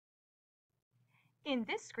In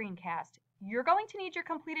this screencast, you're going to need your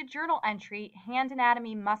completed journal entry, Hand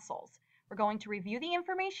Anatomy Muscles. We're going to review the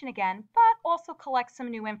information again, but also collect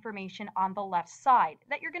some new information on the left side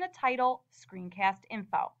that you're going to title Screencast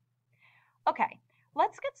Info. Okay,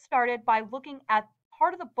 let's get started by looking at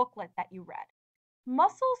part of the booklet that you read.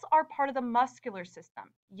 Muscles are part of the muscular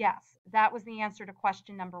system. Yes, that was the answer to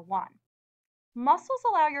question number 1. Muscles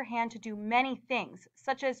allow your hand to do many things,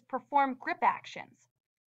 such as perform grip actions.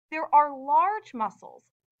 There are large muscles,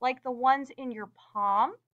 like the ones in your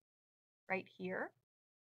palm, right here,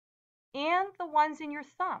 and the ones in your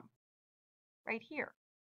thumb, right here.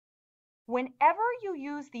 Whenever you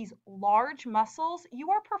use these large muscles,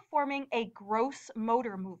 you are performing a gross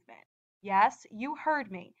motor movement. Yes, you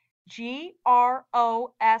heard me. Gross,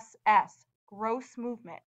 gross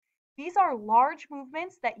movement. These are large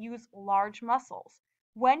movements that use large muscles.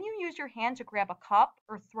 When you use your hand to grab a cup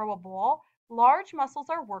or throw a ball, large muscles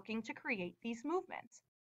are working to create these movements.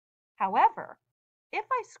 However, if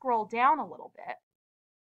I scroll down a little bit,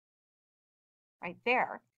 right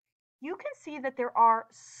there, you can see that there are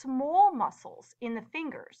small muscles in the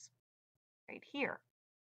fingers, right here.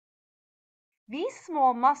 These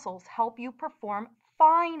small muscles help you perform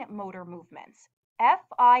fine motor movements,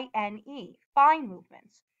 F-I-N-E, fine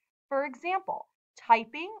movements. For example,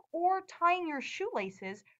 typing or tying your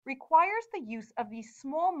shoelaces requires the use of these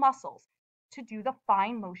small muscles to do the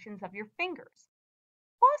fine motions of your fingers.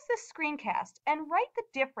 Pause this screencast and write the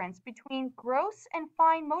difference between gross and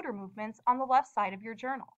fine motor movements on the left side of your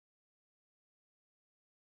journal.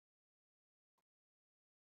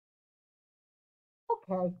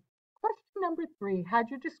 Okay, question number 3 had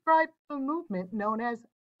you describe the movement known as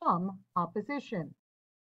thumb opposition.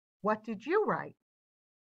 What did you write?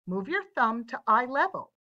 Move your thumb to eye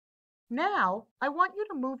level. Now, I want you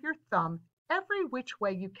to move your thumb every which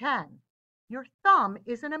way you can. Your thumb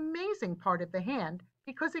is an amazing part of the hand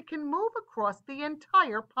because it can move across the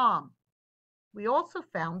entire palm. We also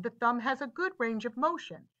found the thumb has a good range of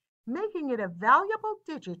motion, making it a valuable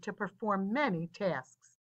digit to perform many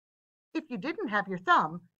tasks. If you didn't have your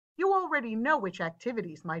thumb, you already know which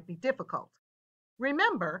activities might be difficult.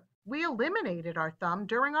 Remember, we eliminated our thumb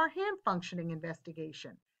during our hand functioning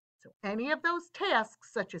investigation, so any of those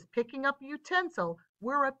tasks, such as picking up a utensil,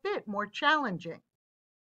 were a bit more challenging.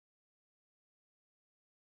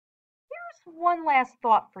 Here's one last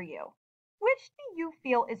thought for you. Which do you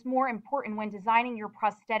feel is more important when designing your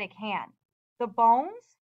prosthetic hand? The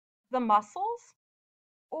bones, the muscles,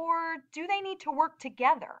 or do they need to work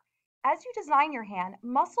together? As you design your hand,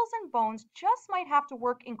 muscles and bones just might have to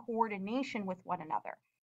work in coordination with one another.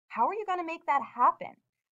 How are you going to make that happen?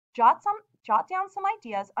 Jot down some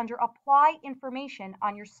ideas under Apply Information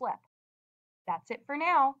on your slip. That's it for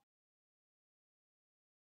now.